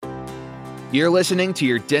You're listening to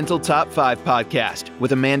your Dental Top 5 podcast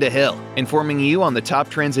with Amanda Hill, informing you on the top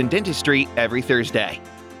trends in dentistry every Thursday.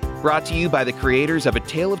 Brought to you by the creators of A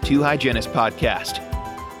Tale of Two Hygienists podcast.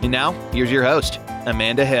 And now, here's your host,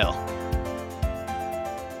 Amanda Hill.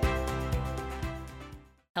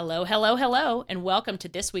 Hello, and welcome to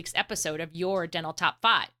this week's episode of your Dental Top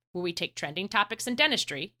 5, where we take trending topics in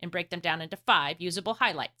dentistry and break them down into 5 usable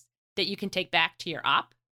highlights that you can take back to your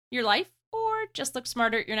op, your life, or just look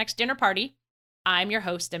smarter at your next dinner party. I'm your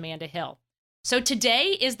host, Amanda Hill. So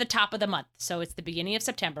today is the top of the month. So it's the beginning of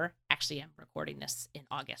September. Actually, I'm recording this in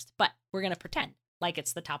August, but we're going to pretend like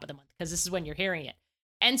it's the top of the month because this is when you're hearing it.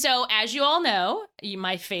 And so as you all know, you,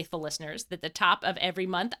 my faithful listeners, that the top of every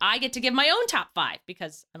month, I get to give my own top 5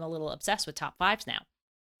 because I'm a little obsessed with top 5s now.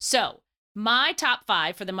 So my top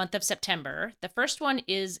 5 for the month of September, the first one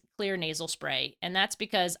is Xlear nasal spray. And that's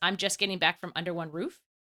because I'm just getting back from Under One Roof.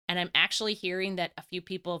 And I'm actually hearing that a few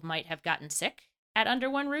people might have gotten sick at Under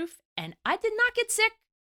One Roof, and I did not get sick.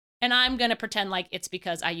 And I'm going to pretend like it's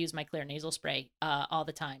because I use my Xlear nasal spray all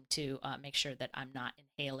the time to make sure that I'm not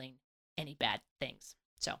inhaling any bad things.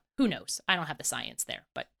 So who knows? I don't have the science there,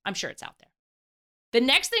 but I'm sure it's out there. The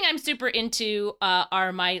next thing I'm super into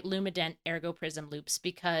are my Lumadent Ergo Prism loops,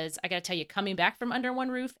 because I got to tell you, coming back from Under One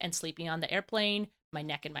Roof and sleeping on the airplane, my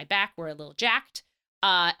neck and my back were a little jacked.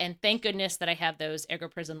 And thank goodness that I have those Ergo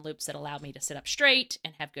Prism loops that allow me to sit up straight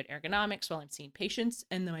and have good ergonomics while I'm seeing patients,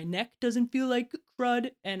 and then my neck doesn't feel like crud,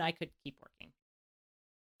 and I could keep working.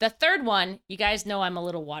 The third one, you guys know I'm a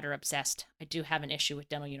little water obsessed. I do have an issue with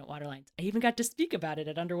dental unit water lines. I even got to speak about it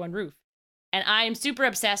at Under One Roof. And I am super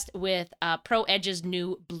obsessed with ProEdge's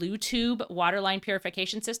new Blue Tube waterline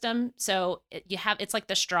purification system. So it's like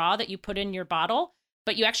the straw that you put in your bottle,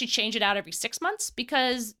 but you actually change it out every 6 months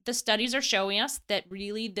because the studies are showing us that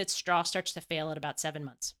really the straw starts to fail at about 7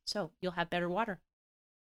 months. So you'll have better water.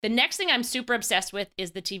 The next thing I'm super obsessed with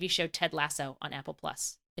is the TV show Ted Lasso on Apple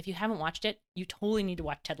Plus. If you haven't watched it, you totally need to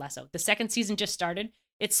watch Ted Lasso. The second season just started.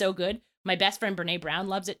 It's so good. My best friend Brene Brown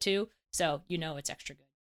loves it too. So you know it's extra good.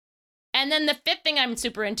 And then the fifth thing I'm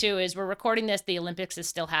super into is we're recording this. The Olympics is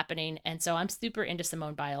still happening. And so I'm super into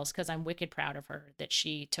Simone Biles because I'm wicked proud of her that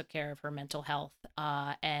she took care of her mental health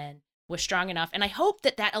and was strong enough. And I hope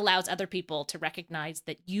that that allows other people to recognize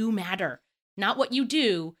that you matter, not what you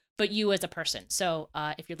do, but you as a person. So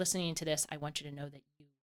if you're listening to this, I want you to know that you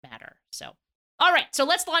matter. So, all right. So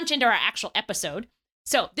let's launch into our actual episode.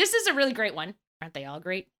 So this is a really great one. Aren't they all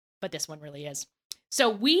great? But this one really is. So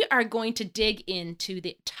we are going to dig into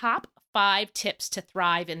the top 5 tips to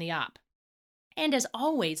thrive in the op. And as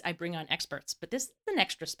always, I bring on experts, but this is an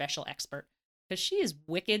extra special expert because she is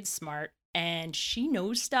wicked smart and she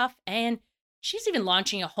knows stuff, and she's even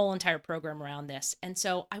launching a whole entire program around this. And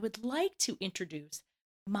so I would like to introduce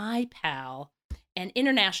my pal and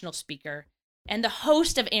international speaker and the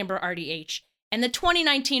host of Amber RDH and the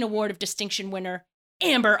 2019 Award of Distinction winner,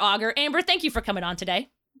 Amber Auger. Amber, thank you for coming on today.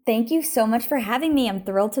 Thank you so much for having me. I'm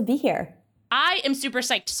thrilled to be here. I am super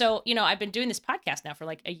psyched. So, you know, I've been doing this podcast now for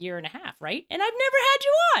like a year and a half, right? And I've never had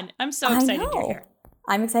you on. I'm so excited you're here.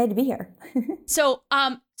 I'm excited to be here. So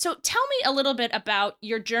tell me a little bit about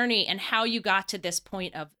your journey and how you got to this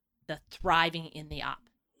point of the thriving in the op.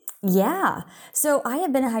 Yeah. So I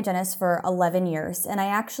have been a hygienist for 11 years, and I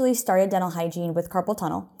actually started dental hygiene with carpal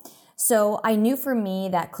tunnel. So I knew for me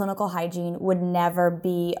that clinical hygiene would never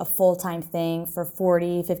be a full-time thing for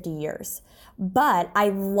 40, 50 years. But I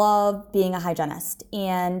love being a hygienist,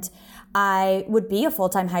 and I would be a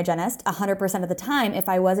full-time hygienist 100% of the time if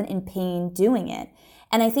I wasn't in pain doing it.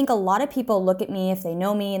 And I think a lot of people look at me, if they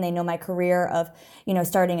know me and they know my career of, you know,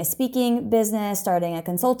 starting a speaking business, starting a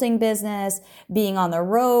consulting business, being on the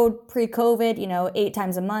road pre-COVID, you know, 8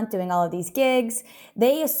 times a month, doing all of these gigs.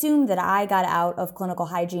 They assume that I got out of clinical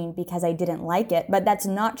hygiene because I didn't like it, but that's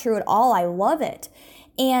not true at all. I love it.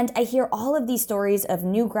 And I hear all of these stories of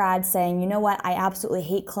new grads saying, you know what, I absolutely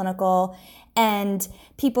hate clinical. And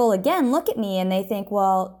people, again, look at me and they think,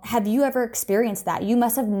 well, have you ever experienced that? You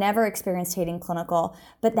must have never experienced hating clinical,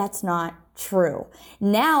 but that's not true.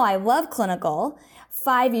 Now I love clinical.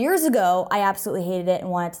 5 years ago, I absolutely hated it and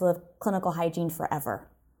wanted to live clinical hygiene forever,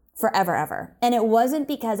 ever. And it wasn't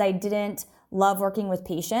because I didn't love working with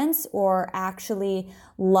patients or actually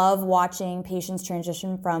love watching patients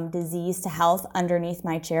transition from disease to health underneath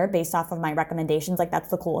my chair based off of my recommendations. Like, that's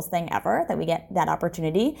the coolest thing ever that we get that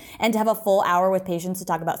opportunity. And to have a full hour with patients to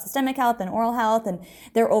talk about systemic health and oral health and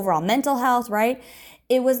their overall mental health, right?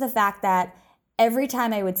 It was the fact that every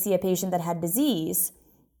time I would see a patient that had disease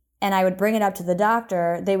and I would bring it up to the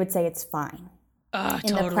doctor, they would say it's fine.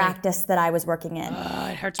 In the practice that I was working in.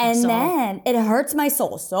 It hurts my soul. And then it hurts my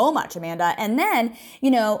soul so much, Amanda. And then,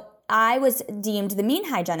 you know, I was deemed the mean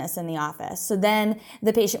hygienist in the office. So then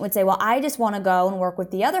the patient would say, well, I just want to go and work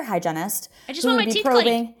with the other hygienist. I just want my teeth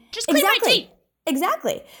cleaned. Just clean my teeth.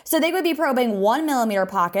 Exactly. So they would be probing 1 millimeter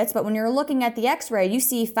pockets, but when you're looking at the x-ray, you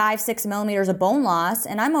see 5-6 millimeters of bone loss.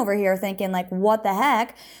 And I'm over here thinking like, what the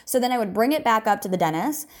heck? So then I would bring it back up to the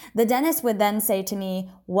dentist. The dentist would then say to me,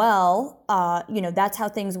 well, that's how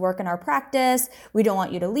things work in our practice. We don't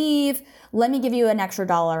want you to leave. Let me give you an extra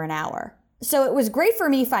 $1 an hour. So it was great for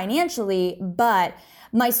me financially, but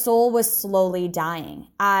my soul was slowly dying.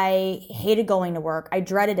 I hated going to work. I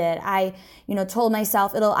dreaded it. I, told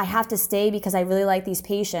myself I have to stay because I really like these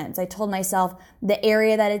patients. I told myself the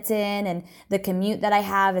area that it's in and the commute that I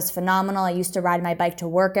have is phenomenal. I used to ride my bike to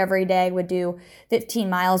work every day, would do 15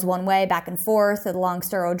 miles one way back and forth along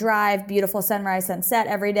Sturrow Drive, beautiful sunrise, sunset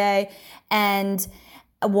every day. And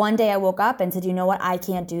one day I woke up and said, you know what? I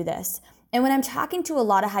can't do this. And when I'm talking to a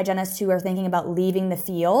lot of hygienists who are thinking about leaving the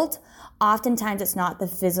field, oftentimes it's not the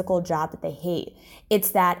physical job that they hate.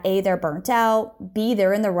 It's that A, they're burnt out, B,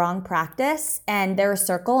 they're in the wrong practice, and they're a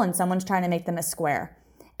circle and someone's trying to make them a square.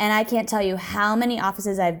 And I can't tell you how many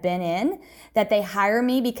offices I've been in that they hire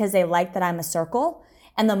me because they like that I'm a circle.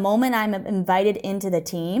 And the moment I'm invited into the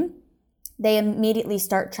team, they immediately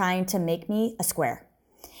start trying to make me a square.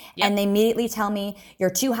 Yep. And they immediately tell me, you're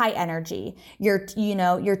too high energy, you're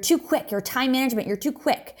too quick, your time management, you're too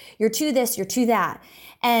quick, you're too this, you're too that.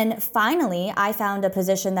 And finally, I found a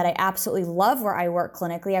position that I absolutely love where I work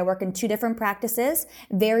clinically. I work in 2 different practices,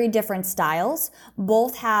 very different styles.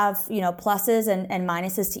 Both have, pluses and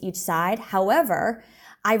minuses to each side. However,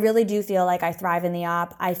 I really do feel like I thrive in the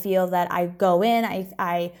op. I feel that I go in,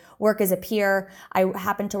 I work as a peer. I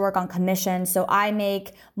happen to work on commission. So I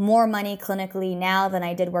make more money clinically now than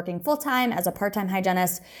I did working full-time as a part-time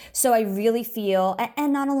hygienist. So I really feel,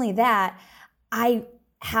 and not only that, I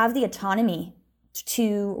have the autonomy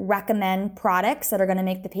to recommend products that are going to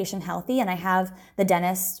make the patient healthy. And I have the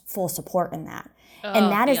dentist's full support in that.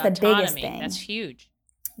 And that is the biggest thing. That's huge.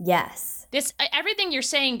 Yes. Everything you're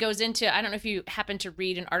saying goes into, I don't know if you happen to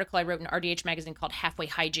read an article I wrote in RDH magazine called Halfway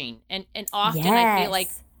Hygiene. And often I feel like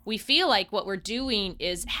we feel like what we're doing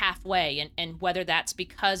is halfway, and whether that's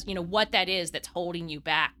because, what that is that's holding you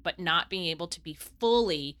back, but not being able to be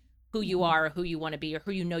fully who you are, or who you want to be, or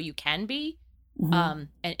who you can be. Mm-hmm.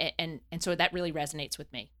 And so that really resonates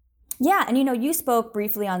with me. Yeah. And, you spoke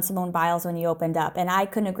briefly on Simone Biles when you opened up, and I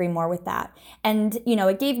couldn't agree more with that. And,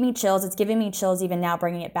 it gave me chills. It's giving me chills even now,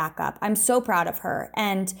 bringing it back up. I'm so proud of her.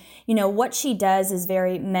 And, what she does is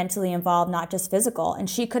very mentally involved, not just physical. And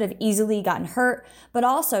she could have easily gotten hurt, but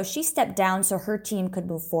also she stepped down so her team could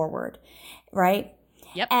move forward. Right.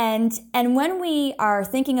 Yep. And when we are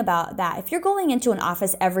thinking about that, if you're going into an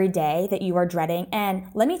office every day that you are dreading, and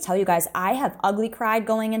let me tell you guys, I have ugly cried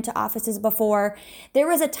going into offices before. There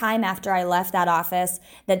was a time after I left that office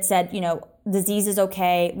that said, disease is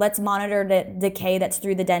okay. Let's monitor the decay that's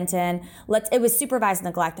through the dentin. It was supervised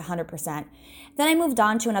neglect 100%. Then I moved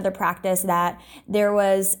on to another practice that there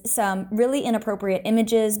was some really inappropriate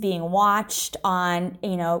images being watched on,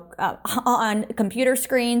 on computer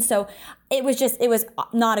screens. So it was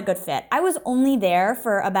not a good fit. I was only there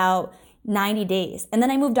for about 90 days. And then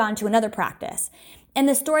I moved on to another practice. And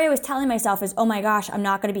the story I was telling myself is, oh my gosh, I'm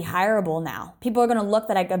not going to be hireable now. People are going to look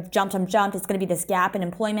that I've jumped. It's going to be this gap in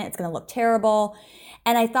employment. It's going to look terrible.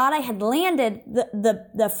 And I thought I had landed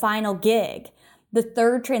the final gig. The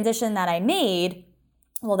third transition that I made,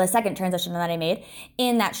 the second transition that I made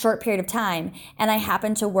in that short period of time. And I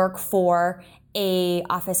happened to work for a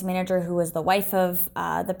office manager who was the wife of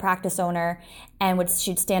the practice owner, and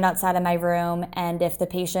she'd stand outside of my room, and if the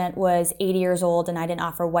patient was 80 years old and I didn't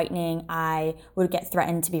offer whitening, I would get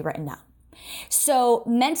threatened to be written down. So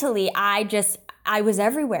mentally, I was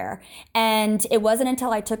everywhere. And it wasn't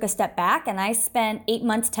until I took a step back and I spent 8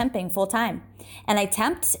 months temping full time. And I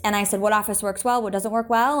temped and I said, what office works well? What doesn't work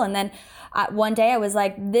well? And then one day I was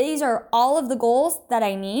like, these are all of the goals that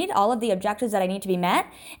I need, all of the objectives that I need to be met.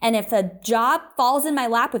 And if a job falls in my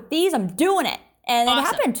lap with these, I'm doing it. And Awesome. It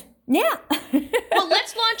happened. Yeah. Well,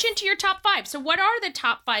 let's launch into your top 5. So what are the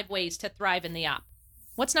top 5 ways to thrive in the op?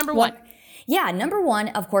 What's number 1? Yeah, number 1,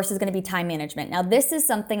 of course, is going to be time management. Now, this is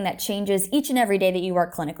something that changes each and every day that you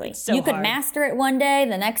work clinically. You could master it one day,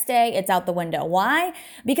 the next day, it's out the window. Why?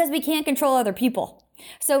 Because we can't control other people.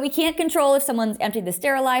 So we can't control if someone's emptied the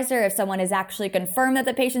sterilizer, if someone has actually confirmed that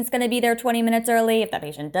the patient's going to be there 20 minutes early, if that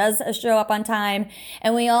patient does show up on time.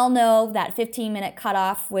 And we all know that 15-minute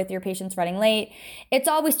cutoff with your patients running late, it's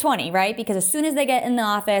always 20, right? Because as soon as they get in the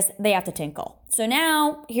office, they have to tinkle. So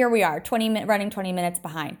now here we are, running 20 minutes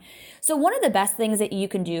behind. So one of the best things that you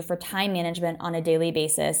can do for time management on a daily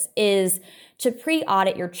basis is to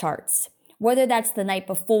pre-audit your charts. Whether that's the night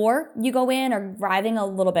before you go in or arriving a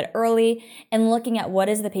little bit early and looking at what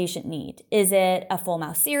does the patient need. Is it a full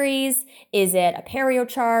mouth series? Is it a perio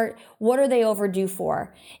chart? What are they overdue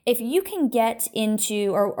for? If you can get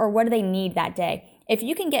into, or what do they need that day? If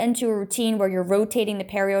you can get into a routine where you're rotating the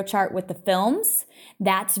perio chart with the films,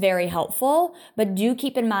 that's very helpful. But do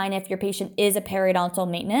keep in mind if your patient is a periodontal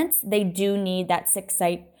maintenance, they do need that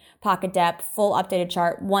 6-site pocket depth, full updated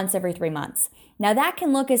chart once every 3 months. Now that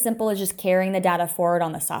can look as simple as just carrying the data forward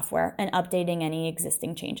on the software and updating any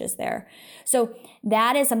existing changes there. So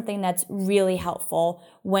that is something that's really helpful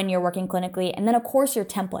when you're working clinically. And then of course your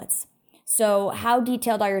templates. So how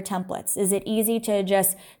detailed are your templates? Is it easy to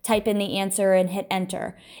just type in the answer and hit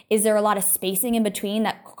enter? Is there a lot of spacing in between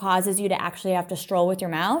that causes you to actually have to stroll with your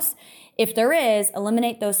mouse? If there is,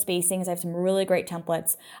 eliminate those spacings. I have some really great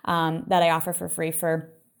templates that I offer for free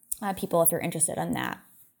for people if you're interested in that.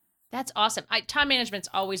 That's awesome. Time management's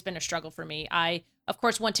always been a struggle for me. I, of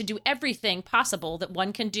course, want to do everything possible that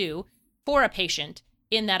one can do for a patient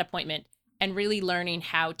in that appointment, and really learning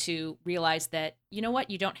how to realize that, you know what,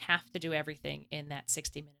 you don't have to do everything in that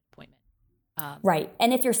 60-minute appointment. Right.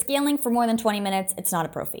 And if you're scaling for more than 20 minutes, it's not a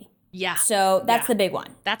pro fee. Yeah. So that's the big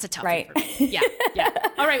one. That's a tough right? one for me. Yeah.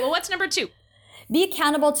 All right. Well, what's number 2? Be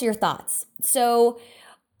accountable to your thoughts. So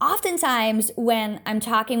oftentimes when I'm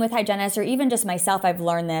talking with hygienists, or even just myself, I've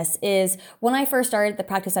learned this, is when I first started the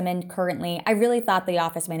practice I'm in currently, I really thought the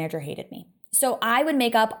office manager hated me. So I would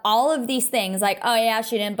make up all of these things like, oh yeah,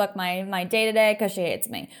 she didn't book my day today because she hates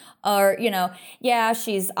me. Or, yeah,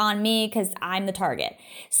 she's on me because I'm the target.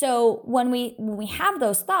 So when we have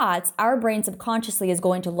those thoughts, our brain subconsciously is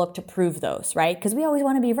going to look to prove those, right? Because we always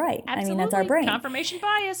want to be right. Absolutely. I mean, that's our brain. Confirmation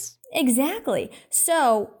bias. Exactly.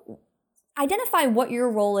 So identify what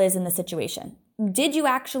your role is in the situation. Did you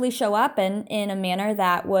actually show up in a manner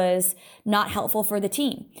that was not helpful for the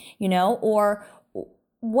team? Or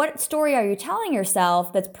what story are you telling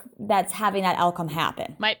yourself that's having that outcome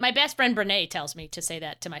happen? My best friend Brene tells me to say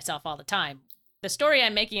that to myself all the time. The story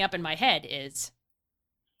I'm making up in my head is...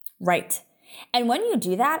 Right. And when you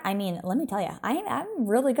do that, I mean, let me tell you, I'm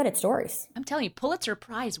really good at stories. I'm telling you, Pulitzer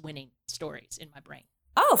Prize winning stories in my brain.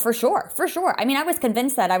 Oh, for sure. For sure. I mean, I was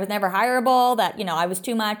convinced that I was never hireable, that, I was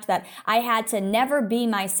too much, that I had to never be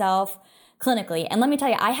myself clinically. And let me tell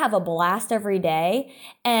you, I have a blast every day.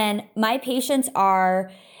 And my patients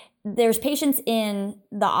there's patients in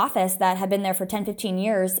the office that have been there for 10, 15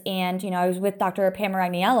 years. And, I was with Dr. Pam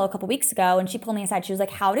Ragnello a couple weeks ago, and she pulled me aside. She was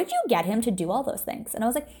like, how did you get him to do all those things? And I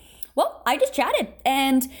was like, well, I just chatted,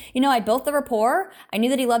 and, I built the rapport. I knew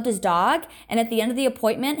that he loved his dog. And at the end of the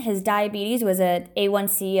appointment, his diabetes was an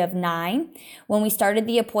A1C of 9. When we started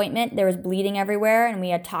the appointment, there was bleeding everywhere, and we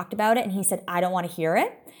had talked about it. And he said, I don't want to hear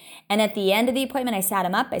it. And at the end of the appointment, I sat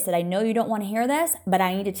him up. I said, I know you don't want to hear this, but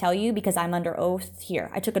I need to tell you because I'm under oath here.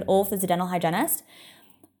 I took an oath as a dental hygienist.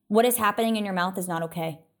 What is happening in your mouth is not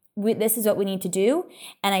okay. This is what we need to do.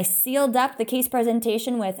 And I sealed up the case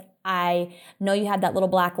presentation with, I know you had that little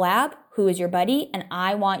black lab who is your buddy, and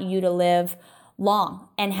I want you to live long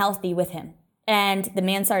and healthy with him. And the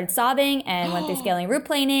man started sobbing and went through scaling root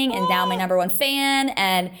planing, and now my number one fan.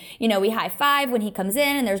 And, we high five when he comes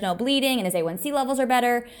in and there's no bleeding and his A1C levels are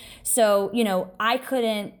better. So, I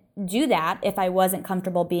couldn't do that if I wasn't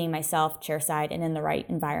comfortable being myself chairside and in the right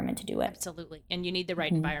environment to do it. Absolutely. And you need the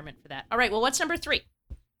right environment for that. All right. Well, what's number 3?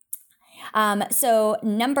 So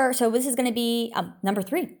this is going to be number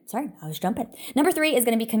 3. Sorry, I was jumping. Number 3 is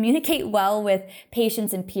going to be communicate well with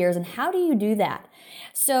patients and peers. And how do you do that?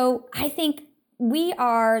 So I think we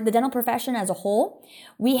are the dental profession as a whole.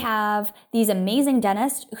 We have these amazing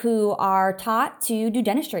dentists who are taught to do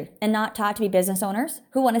dentistry and not taught to be business owners,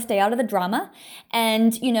 who want to stay out of the drama,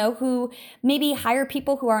 and, who maybe hire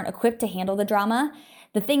people who aren't equipped to handle the drama.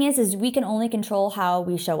 The thing is we can only control how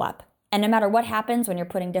we show up. And no matter what happens when you're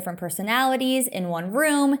putting different personalities in one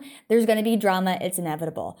room, there's going to be drama. It's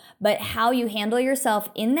inevitable. But how you handle yourself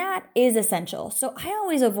in that is essential. So I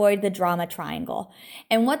always avoid the drama triangle.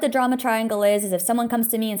 And what the drama triangle is if someone comes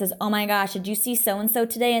to me and says, oh my gosh, did you see so-and-so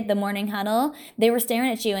today at the morning huddle? They were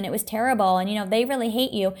staring at you and it was terrible. And, they really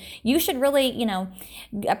hate you. You should really,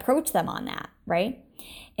 approach them on that, right?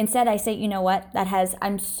 Instead, I say, you know what,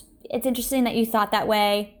 it's interesting that you thought that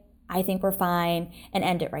way. I think we're fine, and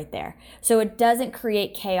end it right there. So it doesn't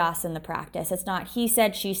create chaos in the practice. It's not he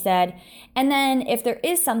said, she said. And then if there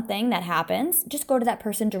is something that happens, just go to that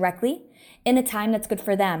person directly in a time that's good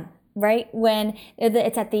for them. Right? When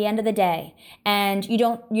it's at the end of the day and you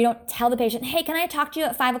don't tell the patient, hey, can I talk to you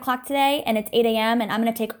at 5 o'clock today? And it's 8 a.m. and I'm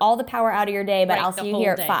going to take all the power out of your day, but I'll see you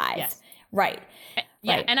here at 5. Yes. Right.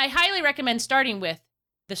 Yeah. Right. And I highly recommend starting with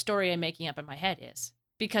the story I'm making up in my head is,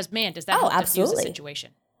 because man, does that help diffuse the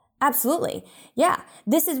situation. Absolutely. Yeah.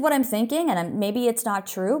 This is what I'm thinking. And maybe it's not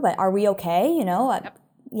true, but are we okay? Yep.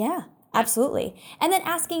 Yeah. Absolutely. And then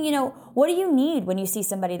asking, what do you need when you see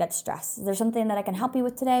somebody that's stressed? Is there something that I can help you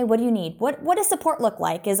with today? What do you need? What does support look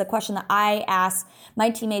like is a question that I ask my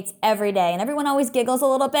teammates every day. And everyone always giggles a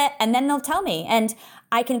little bit and then they'll tell me. And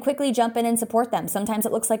I can quickly jump in and support them. Sometimes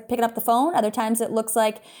it looks like picking up the phone. Other times it looks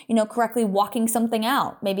like, correctly walking something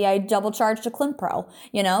out. Maybe I double charged a ClinPro,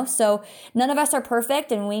 So none of us are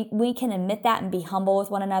perfect and we can admit that and be humble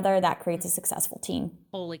with one another. That creates a successful team.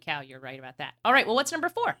 Holy cow, you're right about that. All right, well, what's number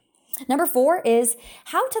 4? Number 4 is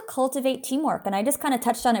how to cultivate teamwork. And I just kind of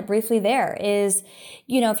touched on it briefly there is,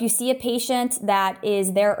 if you see a patient that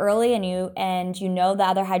is there early and you know the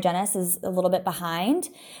other hygienist is a little bit behind,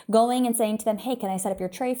 going and saying to them, hey, can I set up your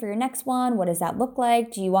tray for your next one? What does that look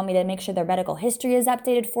like? Do you want me to make sure their medical history is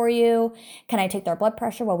updated for you? Can I take their blood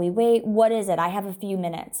pressure while we wait? What is it? I have a few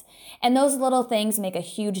minutes. And those little things make a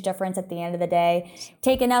huge difference at the end of the day.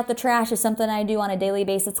 Taking out the trash is something I do on a daily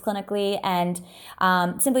basis clinically. And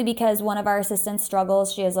simply because one of our assistants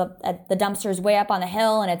struggles. She has the dumpster's way up on the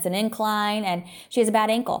hill and it's an incline and she has a bad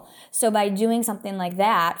ankle. So by doing something like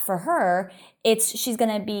that for her, she's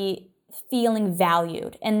going to be feeling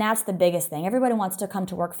valued. And that's the biggest thing. Everybody wants to come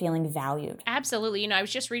to work feeling valued. Absolutely. I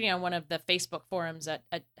was just reading on one of the Facebook forums that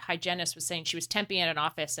a hygienist was saying she was temping at an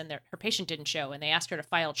office and her patient didn't show and they asked her to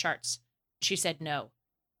file charts. She said no.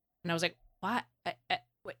 And I was like, why?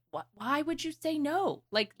 Why would you say no?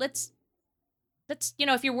 Like, let's,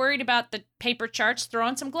 if you're worried about the paper charts, throw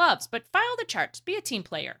on some gloves, but file the charts, be a team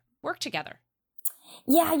player, work together.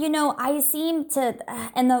 Yeah, I seem to,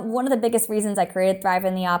 and one of the biggest reasons I created Thrive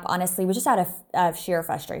in the Op, honestly, was just out of sheer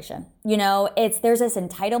frustration. There's this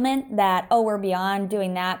entitlement that, we're beyond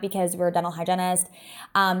doing that because we're a dental hygienist.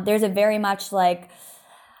 There's a very much like,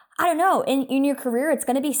 I don't know, in your career, it's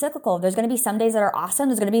going to be cyclical. There's going to be some days that are awesome.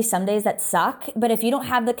 There's going to be some days that suck. But if you don't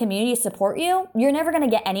have the community to support you, you're never going to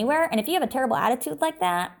get anywhere. And if you have a terrible attitude like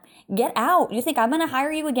that, get out. You think I'm going to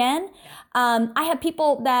hire you again? I have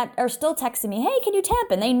people that are still texting me, hey, can you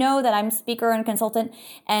temp? And they know that I'm a speaker and consultant.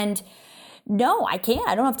 And no, I can't.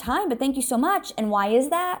 I don't have time, but thank you so much. And why is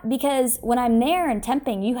that? Because when I'm there and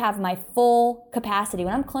temping, you have my full capacity.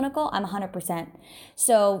 When I'm clinical, I'm 100%.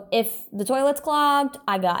 So if the toilet's clogged,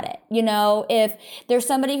 I got it. If there's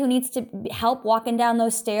somebody who needs to help walking down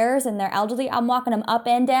those stairs and they're elderly, I'm walking them up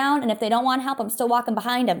and down. And if they don't want help, I'm still walking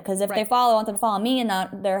behind them. Because if they fall, I want them to follow me and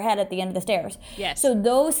not their head at the end of the stairs. Yes. So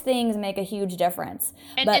those things make a huge difference.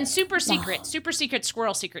 And super secret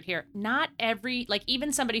squirrel secret here. Not every,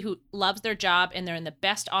 even somebody who loves their job and they're in the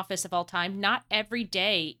best office of all time, not every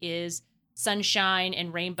day is sunshine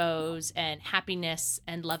and rainbows and happiness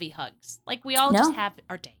and lovey hugs. We all just have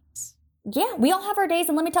our days. Yeah, we all have our days.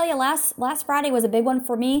 And let me tell you, last Friday was a big one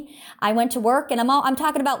for me. I went to work and I'm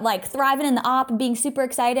talking about thriving in the op and being super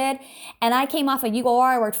excited. And I came off a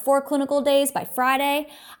UOR. I worked 4 clinical days. By Friday,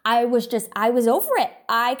 I was over it.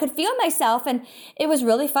 I could feel myself. And it was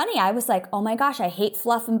really funny. I was like, oh my gosh, I hate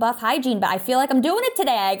fluff and buff hygiene, but I feel like I'm doing it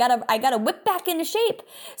today. I gotta whip back into shape.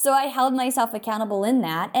 So I held myself accountable in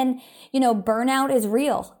that. And, burnout is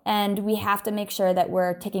real. And we have to make sure that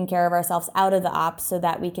we're taking care of ourselves out of the op so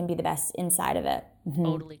that we can be the best inside of it. Mm-hmm.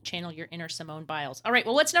 Totally channel your inner Simone Biles. All right,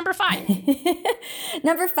 well, what's number 5?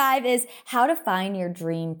 Number 5 is how to find your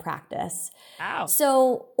dream practice. Wow.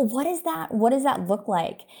 So what is that? What does that look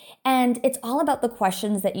like? And it's all about the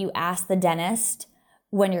questions that you ask the dentist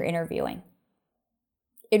when you're interviewing.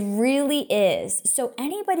 It really is. So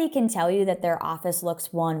anybody can tell you that their office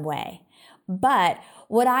looks one way. But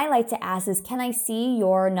what I like to ask is, can I see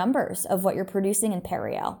your numbers of what you're producing in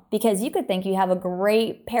perio? Because you could think you have a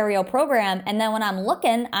great perio program, and then when I'm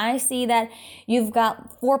looking, I see that you've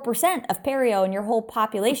got 4% of perio in your whole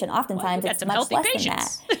population. Oftentimes, it's much less than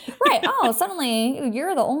that. Right. Oh, suddenly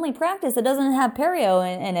you're the only practice that doesn't have perio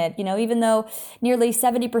in it. Even though nearly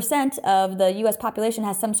 70% of the U.S. population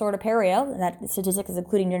has some sort of perio, that statistic is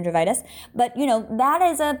including gingivitis. But, that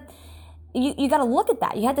is you got to look at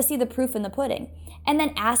that. You have to see the proof in the pudding. And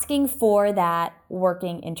then asking for that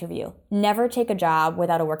working interview. Never take a job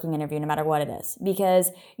without a working interview, no matter what it is,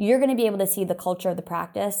 because you're going to be able to see the culture of the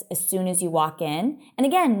practice as soon as you walk in. And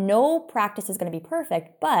again, no practice is going to be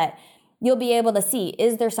perfect, but you'll be able to see,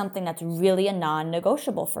 is there something that's really a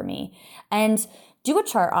non-negotiable for me? And do a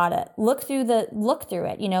chart audit. Look through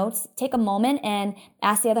it, take a moment and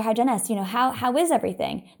ask the other hygienist, how is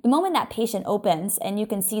everything? The moment that patient opens and you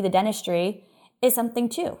can see the dentistry is something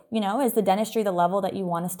too, is the dentistry the level that you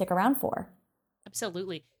want to stick around for?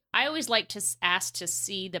 Absolutely. I always like to ask to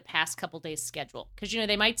see the past couple days schedule. Because,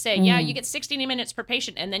 they might say, yeah, you get 60 minutes per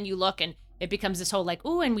patient. And then you look and it becomes this whole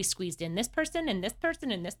and we squeezed in this person and this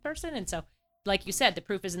person and this person. And so, like you said, the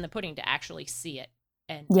proof is in the pudding to actually see it.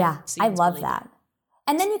 And I love that.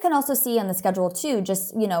 And then you can also see on the schedule too,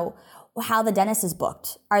 just, how the dentist is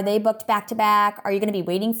booked. Are they booked back to back? Are you going to be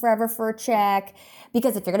waiting forever for a check?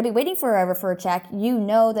 Because if you're going to be waiting forever for a check,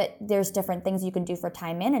 that there's different things you can do for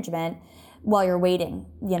time management while you're waiting,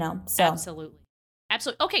 so. Absolutely.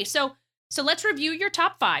 Okay. So let's review your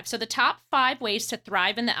top 5. So the top 5 ways to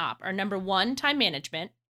thrive in the op are: number 1, time management;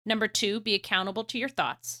 number 2, be accountable to your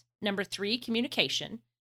thoughts; number 3, communication;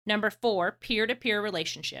 number 4, peer-to-peer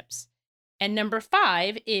relationships; and number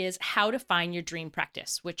 5 is how to find your dream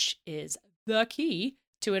practice, which is the key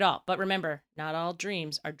to it all. But remember, not all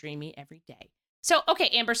dreams are dreamy every day. So, okay,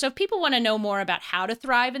 Amber, so if people want to know more about how to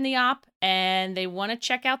thrive in the op and they want to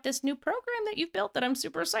check out this new program that you've built that I'm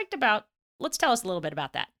super psyched about, let's tell us a little bit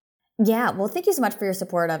about that. Yeah, well, thank you so much for your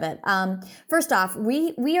support of it. First off,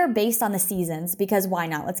 we are based on the seasons because why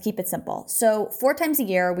not? Let's keep it simple. So 4 times a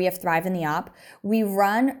year, we have Thrive in the Op. We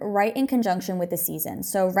run right in conjunction with the season.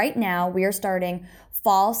 So right now, we are starting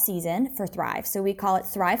fall season for Thrive. So we call it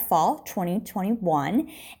Thrive Fall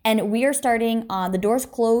 2021. And we are starting the doors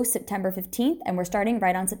close September 15th, and we're starting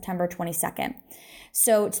right on September 22nd.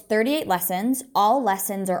 So it's 38 lessons. All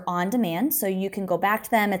lessons are on demand, so you can go back to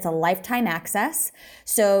them. It's a lifetime access,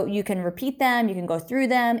 so you can repeat them, you can go through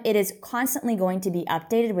them. It is constantly going to be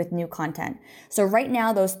updated with new content. So right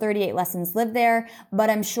now, those 38 lessons live there, but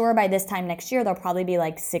I'm sure by this time next year, there'll probably be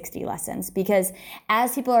like 60 lessons, because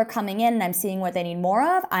as people are coming in and I'm seeing what they need more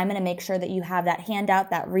of, I'm going to make sure that you have that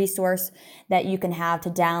handout, that resource that you can have to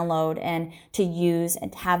download and to use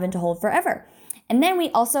and have and to hold forever. And then we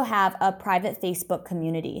also have a private Facebook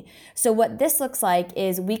community. So what this looks like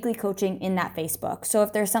is weekly coaching in that Facebook. So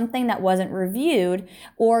if there's something that wasn't reviewed,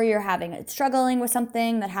 or you're struggling with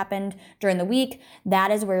something that happened during the week,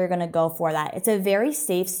 that is where you're going to go for that. It's a very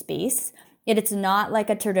safe space. It's not like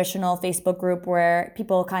a traditional Facebook group where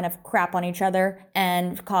people kind of crap on each other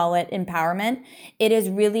and call it empowerment. It is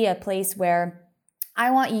really a place where I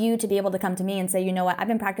want you to be able to come to me and say, you know what, I've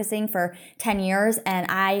been practicing for 10 years and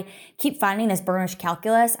I keep finding this burnished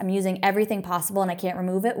calculus. I'm using everything possible and I can't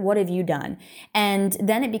remove it. What have you done? And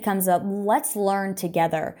then it becomes a let's learn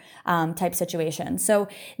together type situation. So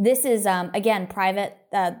this is, again,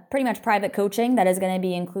 pretty much private coaching that is going to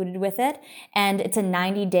be included with it. And it's a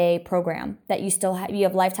 90-day program that you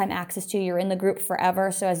have lifetime access to. You're in the group forever.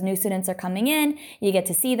 So as new students are coming in, you get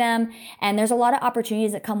to see them. And there's a lot of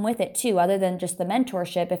opportunities that come with it too, other than just the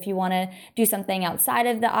mentorship. If you want to do something outside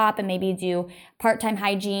of the op and maybe do part-time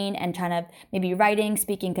hygiene and kind of maybe writing,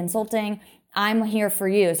 speaking, consulting, I'm here for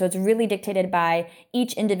you. So it's really dictated by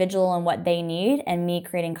each individual and what they need and me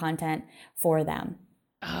creating content for them.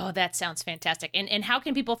 Oh, that sounds fantastic. And how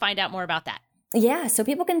can people find out more about that? Yeah, so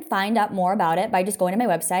people can find out more about it by just going to my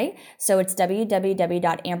website. So it's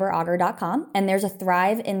www.amberauger.com, and there's a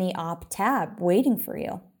Thrive in the Op tab waiting for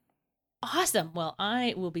you. Awesome. Well,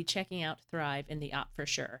 I will be checking out Thrive in the Op for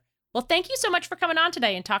sure. Well, thank you so much for coming on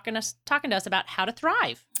today and talking to us about how to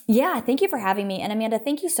thrive. Yeah, thank you for having me. And Amanda,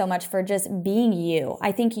 thank you so much for just being you.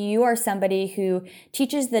 I think you are somebody who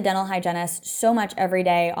teaches the dental hygienist so much every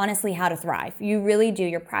day, honestly, how to thrive. You really do.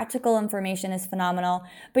 Your practical information is phenomenal,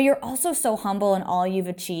 but you're also so humble in all you've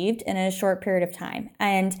achieved in a short period of time.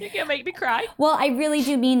 And you're going to make me cry. Well, I really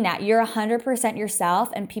do mean that. You're 100% yourself,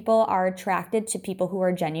 and people are attracted to people who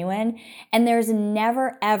are genuine. And there's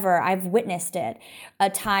never, ever, I've witnessed it, a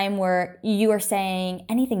time where you are saying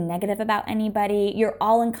anything negative about anybody. You're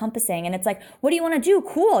all encompassing. And it's like, what do you want to do?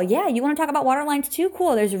 Cool. Yeah. You want to talk about water lines too?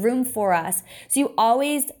 Cool. There's room for us. So you're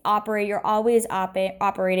always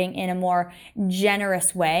operating in a more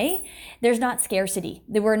generous way. There's not scarcity.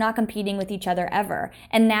 We're not competing with each other ever.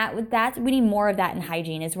 And that we need more of that in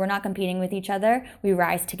hygiene, is we're not competing with each other. We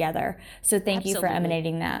rise together. So thank you for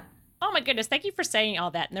emanating that. Oh my goodness. Thank you for saying all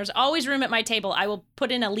that. And there's always room at my table. I will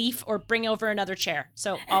put in a leaf or bring over another chair.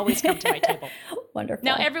 So always come to my table. Wonderful.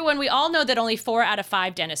 Now, everyone, we all know that only 4 out of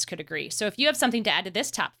 5 dentists could agree. So if you have something to add to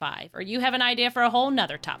this top 5, or you have an idea for a whole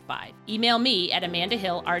nother top 5, email me at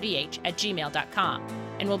amandahillrdh@gmail.com,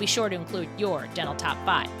 and we'll be sure to include your dental top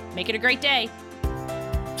 5. Make it a great day.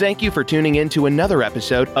 Thank you for tuning in to another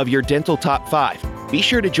episode of your Dental Top 5. Be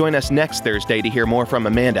sure to join us next Thursday to hear more from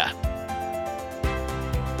Amanda.